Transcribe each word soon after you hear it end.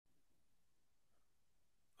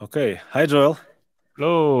Okay, hi Joel.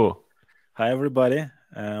 Hello. Hi everybody.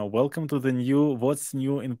 Welcome to the new What's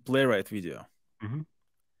New in Playwright video. hmm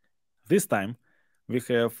This time we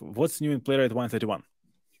have What's New in Playwright 131.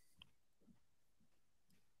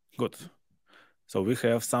 Good. So we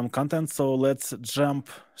have some content, so let's jump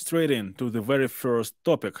straight into the very first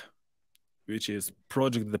topic, which is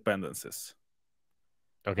project dependencies.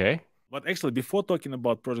 Okay. But actually, before talking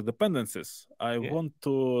about project dependencies, I Yeah. want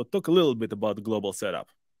to talk a little bit about global setup.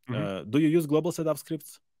 hmm Do you use global setup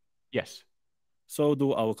scripts? Yes. So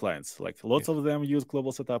do our clients. Like lots Yes. of them use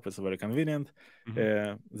global setup. It's very convenient. hmm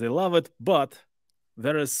They love it, but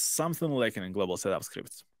there is something lacking in global setup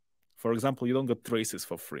scripts. For example, you don't get traces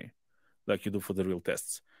for free, like you do for the real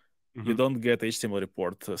tests. You hmm don't get HTML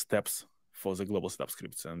report steps for the global setup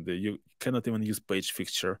scripts, and you cannot even use page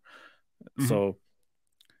fixture. hmm So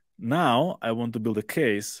now I want to build a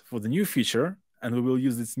case for the new feature, and we will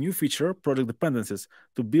use this new feature, project dependencies,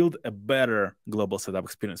 to build a better global setup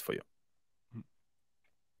experience for you.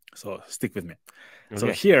 So stick with me. So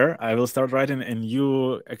Okay. here I will start writing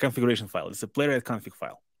a configuration file. It's a playwright config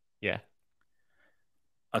file. Yeah.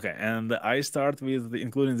 Okay, and I start with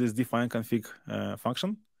including this define config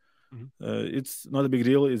function. hmm It's not a big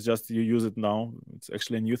deal. It's just you use it now. It's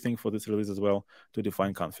actually a new thing for this release as well to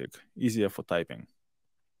define config. Easier for typing.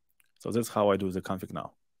 So that's how I do the config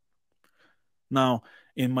now. Now,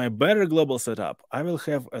 in my better global setup, I will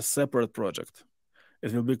have a separate project.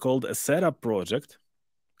 It will be called a setup project.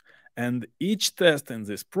 And each test in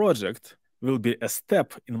this project will be a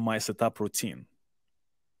step in my setup routine.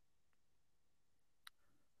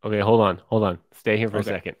 Okay. Hold on. Hold on. Stay here for a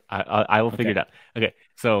Okay. second. I will figure Okay. it out. Okay.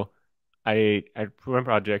 So I run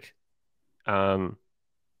project. Um,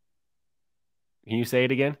 can you say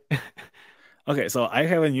it again? Okay. So I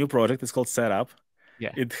have a new project. It's called setup.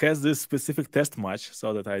 Yeah. It has this specific test match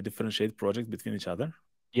so that I differentiate projects between each other.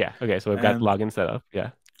 Yeah. Okay. So I've got And login set up.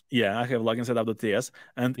 Yeah. yeah, I have login setup.ts.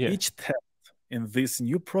 And Yeah. each test in this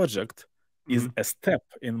new project is hmm a step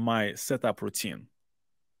in my setup routine.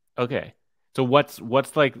 Okay. So what's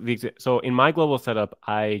like so in my global setup,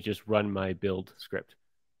 I just run my build script.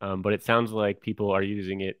 But it sounds like people are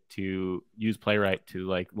using it to use Playwright to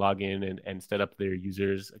like log in and set up their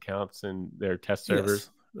users' accounts and their test Yes. servers.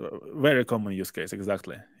 Very common use case.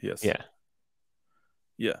 Exactly. Yes. Yeah.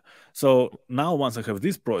 Yeah. So now once I have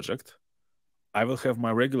this project, I will have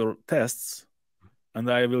my regular tests and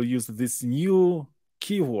I will use this new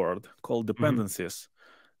keyword called hmm dependencies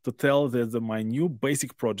to tell that my new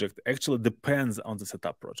basic project actually depends on the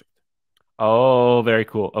setup project. Oh, very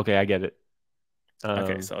cool. Okay, I get it.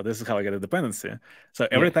 Okay, Um, so this is how I get a dependency. So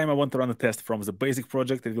every yeah. time I want to run a test from the basic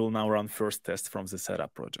project, it will now run first test from the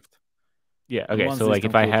setup project. Yeah. And Okay. once So this like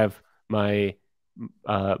if I concludes, have my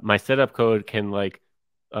my setup code can like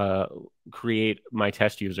uh create my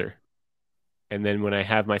test user. And then when I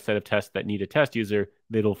have my set of tests that need a test user,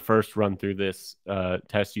 it'll first run through this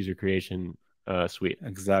test user creation suite.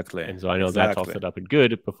 exactly, And so I know that's all exactly, set up and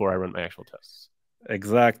good before I run my actual tests.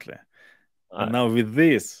 exactly. And Uh, now with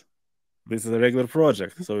this is a regular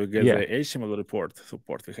project. So you get yeah. the HTML report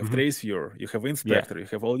support. You have hmm trace viewer, you have Yeah. inspector, you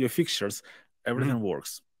have all your fixtures. hmm Everything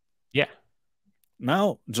works. Yeah.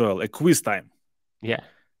 Now, Joel, a quiz time. Yeah.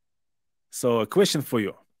 So a question for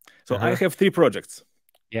you. So I Uh-huh. have three projects: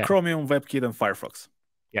 Yeah. Chromium, WebKit, and Firefox.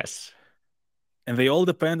 Yes. And they all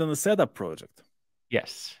depend on the setup project.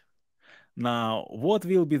 Yes. Now, what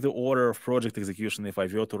will be the order of project execution if I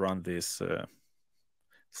were to run this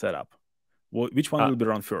setup? Which one Uh, will be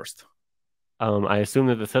run first? I assume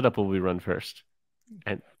that the setup will be run first,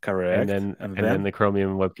 and and Correct. then And and then then the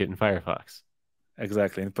Chromium WebKit and Firefox.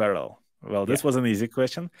 exactly in parallel. Well, this Yeah. was an easy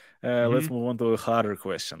question. Let's hmm move on to a harder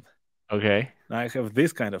question. Okay. Now I have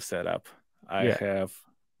this kind of setup. I Yeah. have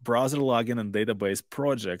browser login and database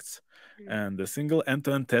projects and a single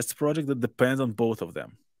end-to-end test project that depends on both of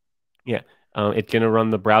them. Yeah. It's gonna run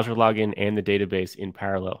the browser login and the database in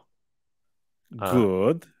parallel, uh,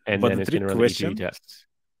 Good. and But then the it's trick gonna run the ETD question, tests.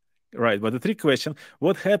 right? But the trick question,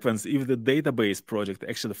 what happens if the database project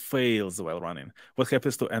actually fails while running? What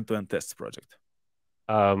happens to end-to-end tests project?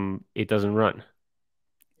 It doesn't run.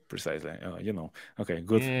 Precisely. Okay,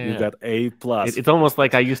 good. You Yeah. got A plus It's for this almost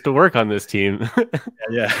like I test. used to work on this team.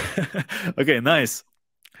 Yeah. Okay, nice.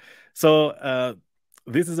 So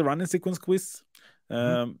this is a running sequence quiz.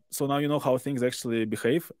 Mhm. So now you know how things actually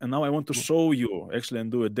behave. And now I want to show you actually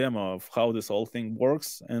and do a demo of how this whole thing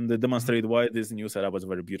works and Mhm. demonstrate why this new setup is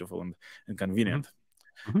very beautiful and Mhm. convenient.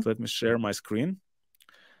 Mhm. So let me share my screen.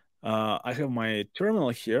 I have my terminal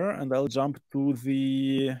here and I'll jump to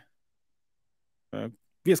the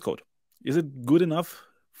VS Code. Is it good enough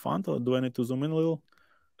font or do I need to zoom in a little?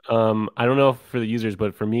 I don't know for the users,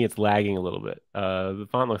 but for me, it's lagging a little bit. The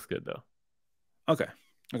font looks good though. Okay.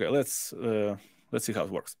 Okay, let's see how it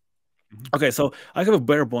works. Mhm. Okay, so I have a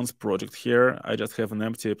bare bones project here. I just have an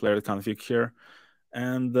empty player config here.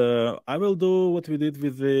 And I will do what we did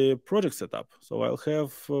with the project setup. So I'll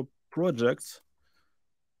have projects,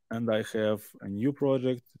 and I have a new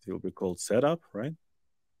project. It will be called setup, right?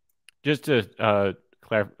 Just to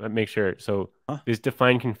clarify, make sure. So Huh? this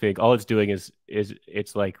define config, all it's doing is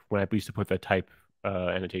it's like when I used to put the type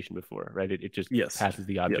annotation before, right? It just Yes, passes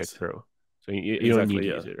the object yes, through. So you don't need exactly. to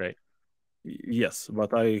Yeah, use it, right? yes.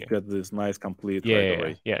 But I Okay. get this nice complete Yeah, right yeah, yeah.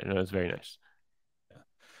 away. Yeah, no, it's very nice.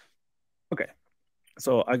 Okay,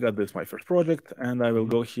 so I got this my first project, and I will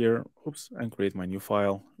Hmm. go here, oops, and create my new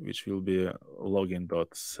file, which will be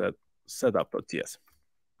login.setup.ts.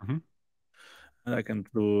 Hmm. And I can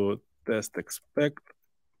do test expect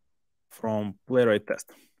from playwright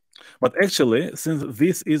test. But actually, since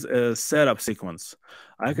this is a setup sequence,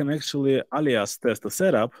 I Hmm. can actually alias test the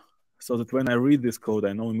setup so that when I read this code,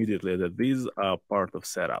 I know immediately that these are part of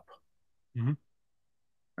setup. Hmm.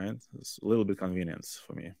 Right? It's a little bit convenience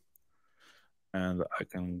for me. And I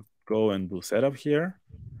can go and do setup here.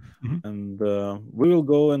 Hmm. And we will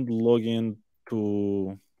go and log in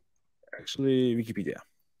to actually Wikipedia.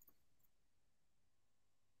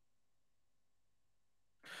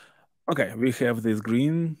 Okay, we have this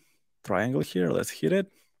green triangle here. Let's hit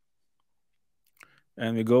it.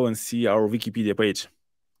 And we go and see our Wikipedia page.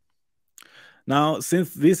 Now,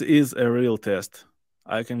 since this is a real test,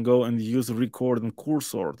 I can go and use record and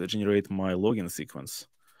cursor to generate my login sequence.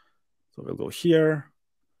 So we'll go here,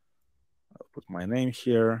 I'll put my name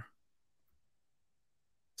here,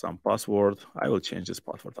 some password. I will change this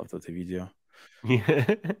password after the video.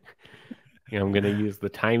 Yeah. Yeah, I'm gonna use the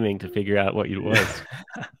timing to figure out what it was.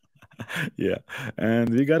 Yeah, and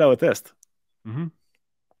we got our test. Hmm.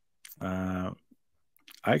 Uh,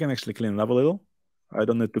 I can actually clean it up a little. I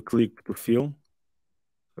don't need to click to fill,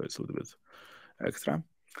 so it's a little bit extra.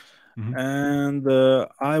 Hmm. And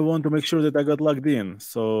I want to make sure that I got logged in.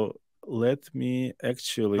 So let me Oh,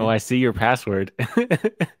 actually, I see your password.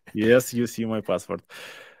 yes, you see my password.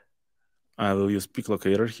 I will use pick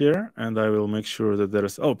locator here, and I will make sure that there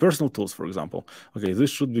is, oh, personal tools, for example. Okay, this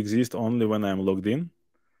should exist only when I'm logged in.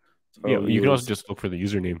 So Yeah, I'll you can also use, just look for the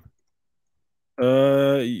username.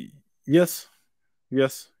 uh, yes,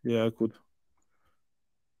 yes, yeah, I could.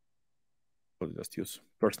 I'll just use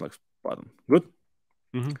personal button. Good.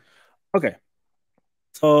 Hmm. Okay,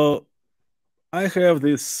 so I have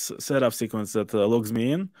this setup sequence that logs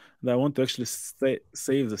me in, and I want to actually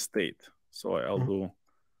save the state. So I'll do,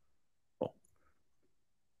 oh,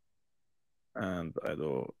 and I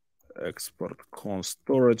do export const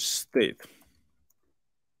storage state,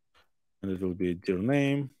 and it will be dear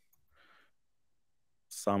name,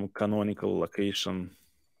 some canonical location,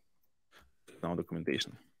 now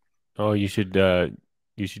documentation. Oh, you should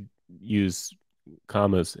use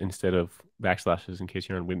commas instead of backslashes in case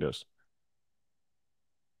you're on Windows.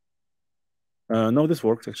 No, this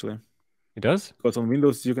works actually. It does? Because on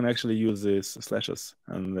Windows you can actually use these slashes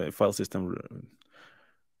and the file system.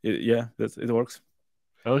 Yeah, it works.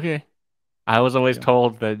 Okay. I was always Yeah,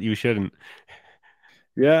 told that you shouldn't.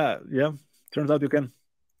 yeah, yeah. Turns out you can.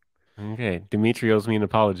 Okay. Dimitri owes me an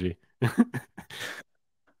apology.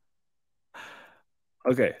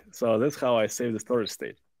 Okay, so that's how I save the storage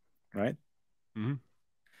state, right? Hmm.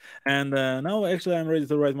 And now actually I'm ready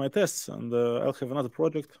to write my tests, and I'll have another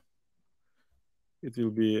project. It will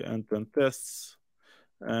be end-to-end tests,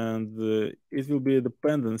 and it will be a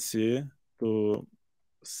dependency to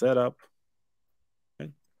set up,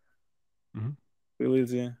 right? Hmm. Real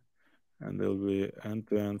easy, and there will be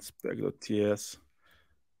end-to-end spec.ts.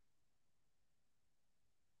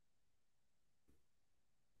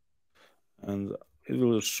 And it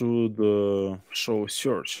will should show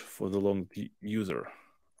search for the logged user.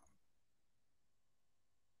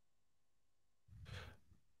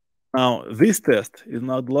 Now, this test is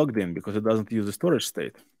not logged in because it doesn't use the storage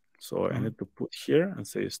state. So I Hmm. need to put here and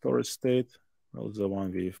say storage state, well, the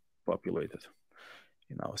one we've populated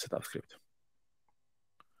in our setup script.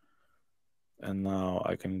 And now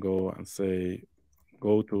I can go and say,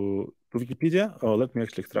 go to Wikipedia. Oh, let me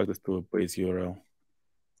actually extract this to a base URL.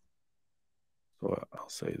 So I'll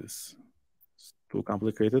say this is too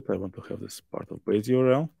complicated. I want to have this part of base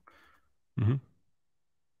URL. Hmm.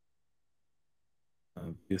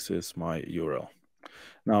 And this is my URL.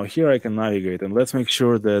 Now here I can navigate, and let's make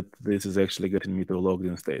sure that this is actually getting me to a logged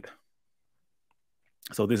in state.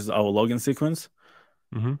 So this is our login sequence.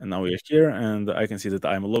 Hmm. And now we're here, and I can see that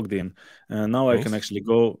I'm logged in. And now I can Nice. actually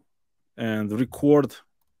go and record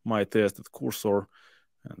my test at cursor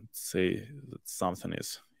and say that something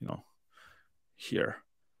is, here.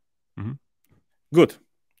 Good.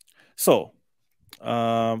 So,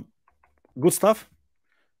 good stuff.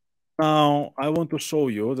 Now, I want to show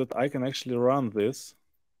you that I can actually run this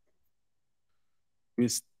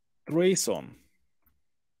with trace on.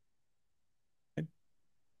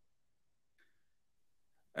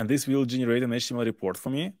 And this will generate an HTML report for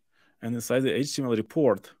me. And inside the HTML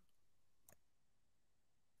report,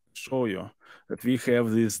 show you that we have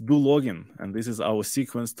this do login, and this is our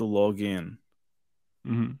sequence to log in.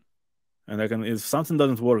 And I can, if something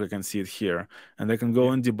doesn't work, I can see it here. And I can go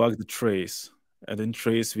and debug the trace. And in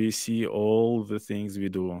trace, we see all the things we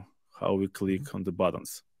do, how we click on the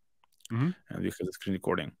buttons. And we have the screen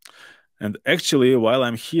recording. And actually, while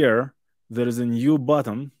I'm here, there is a new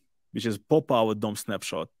button, which is pop out DOM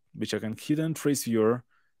snapshot, which I can hit in trace viewer,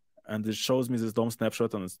 and it shows me this DOM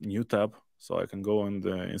snapshot on a new tab, so I can go and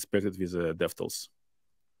inspect it with DevTools.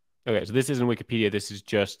 Okay, so this isn't Wikipedia. This is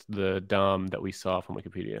just the DOM that we saw from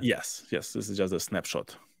Wikipedia. Yes, this is just a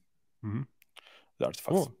snapshot. The artifacts.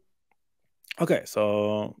 Cool. Okay,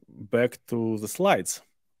 so back to the slides.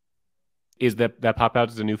 Is that pop out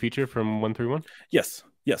is a new feature from 1.3.1? Yes,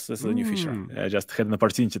 this is a new feature. I just had an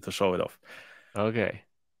opportunity to show it off. Okay.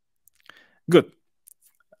 Good.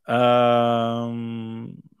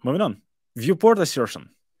 Moving on. Viewport assertion.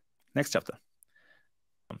 Next chapter.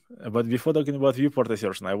 But before talking about viewport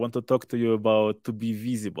assertion, I want to talk to you about to be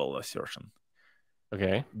visible assertion.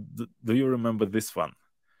 Okay. Do you remember this one?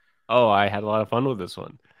 Oh, I had a lot of fun with this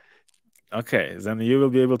one. Okay, then you will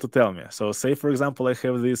be able to tell me. So say, for example, I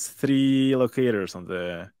have these 3 locators on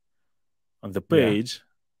the page,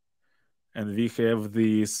 and we have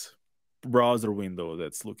this browser window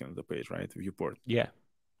that's looking at the page, right? Viewport. Yeah.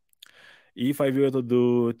 If I were to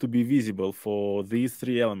do to be visible for these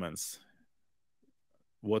 3 elements,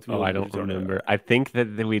 what will I don't remember. I think that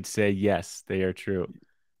we'd say yes, they are true.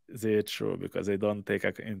 They're true because they don't take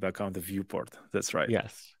into account the viewport. That's right.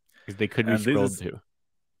 Yes, because they could be scrolled to.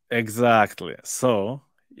 Exactly. So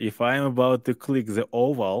if I'm about to click the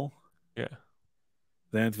oval,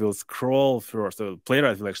 then it will scroll first. So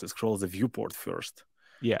Playwright will actually scroll the viewport first.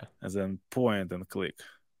 Yeah. And then point and click.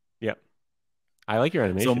 Yeah. I like your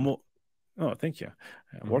animation. Oh, thank you.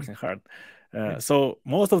 Working hard. So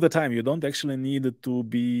most of the time, you don't actually need to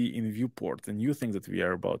be in viewport, the new thing that we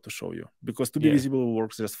are about to show you, because to be visible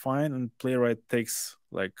works just fine, and Playwright takes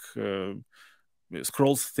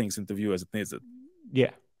scrolls things into view as it needs it.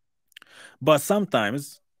 Yeah. But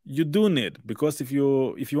sometimes you do need, because if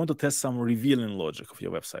you want to test some revealing logic of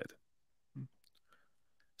your website.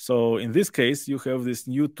 So in this case, you have this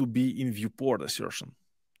new to be in viewport assertion.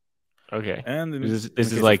 Okay. And this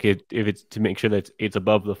is like if it's to make sure that it's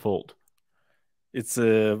above the fold. It's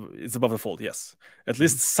above the fold, yes. At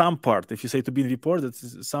least some part. If you say to be in viewport,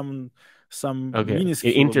 it's some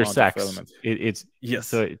minuscule it intersects. Amount of element. It's yes.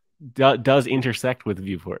 So it does intersect with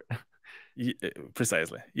viewport.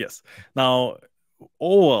 Precisely, yes. Now,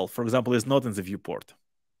 oval, for example, is not in the viewport.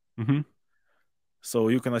 So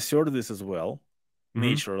you can assert this as well,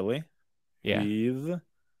 naturally, with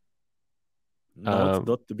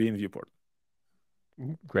not to be in viewport.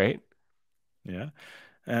 Great. Yeah.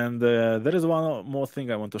 And there is one more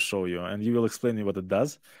thing I want to show you, and you will explain me what it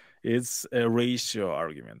does. It's a ratio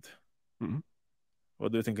argument.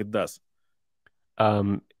 What do you think it does?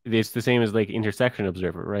 It's the same as like intersection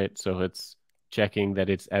observer, right? So it's checking that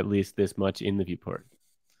it's at least this much in the viewport.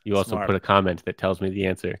 You also put a comment that tells me the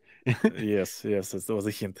answer. yes, that was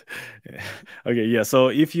a hint. Okay, yeah. So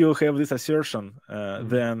if you have this assertion,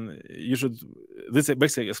 then you should. This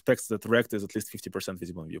basically expects that rect is at least 50%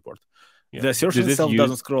 visible in viewport. The assertion itself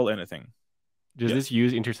doesn't scroll anything. Does this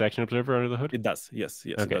use intersection observer under the hood? It does. Yes,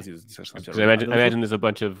 okay. It does use intersection observer. I imagine there's a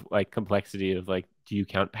bunch of like complexity of like, do you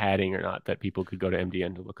count padding or not, that people could go to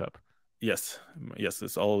MDN to look up. Yes,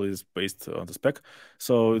 it's always based on the spec.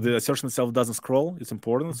 So the assertion itself doesn't scroll. It's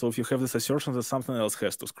important. So if you have this assertion, then something else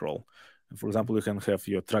has to scroll. And for example, you can have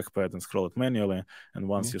your trackpad and scroll it manually. And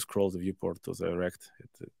once you scroll the viewport to the rect,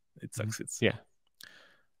 it succeeds. Yeah.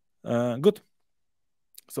 Good.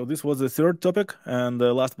 So this was the 3rd topic. And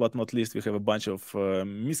last but not least, we have a bunch of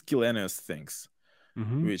miscellaneous things,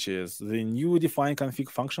 which is the new define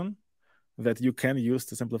config function that you can use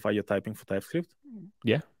to simplify your typing for TypeScript.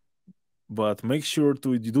 Yeah. But make sure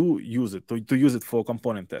to use it, to use it for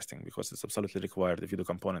component testing, because it's absolutely required if you do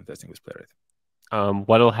component testing with Playwright.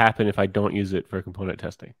 What will happen if I don't use it for component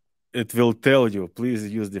testing? It will tell you, please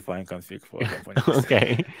use define config for component testing.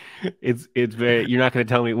 Okay. It's very, you're not going to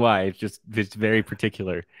tell me why. It's very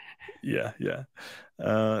particular. Yeah.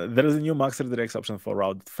 There is a new max redirects option for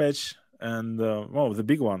routed fetch. And the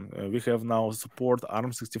big one, we have now support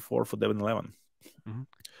ARM64 for Debian 11. Mm-hmm.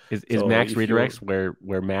 Is So Max if redirects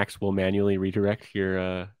where Max will manually redirect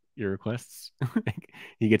your requests?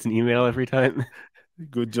 He gets an email every time.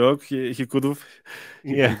 Good job. He could have.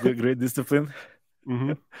 He Yeah. has great discipline.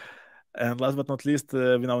 Mm-hmm. And last but not least,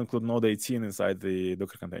 we now include Node 18 inside the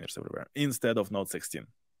Docker containers everywhere instead of Node 16.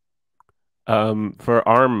 For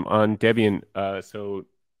ARM on Debian, so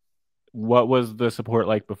what was the support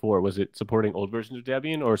like before? Was it supporting old versions of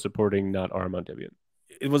Debian or supporting not ARM on Debian?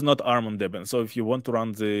 It was not ARM on Debian. So if you want to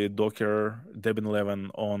run the Docker Debian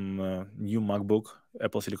 11 on new MacBook,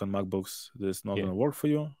 Apple Silicon MacBooks, this is not going to work for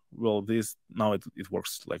you. Well, this now it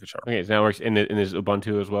works like a charm. Okay, so now it works in this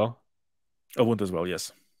Ubuntu as well. Ubuntu as well,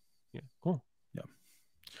 yes. Yeah, cool. Yeah.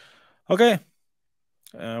 Okay.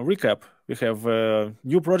 Recap. We have a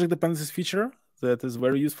new project dependencies feature that is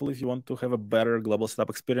very useful if you want to have a better global setup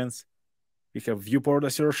experience. We have viewport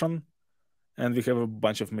assertion, and we have a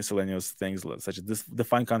bunch of miscellaneous things such as this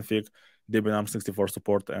define config, Debian ARM64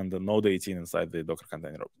 support, and the Node 18 inside the Docker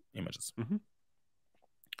container images. Mm-hmm.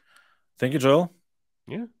 Thank you, Joel.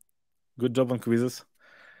 Yeah. Good job on quizzes.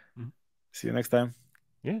 Mm-hmm. See you next time.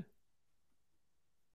 Yeah.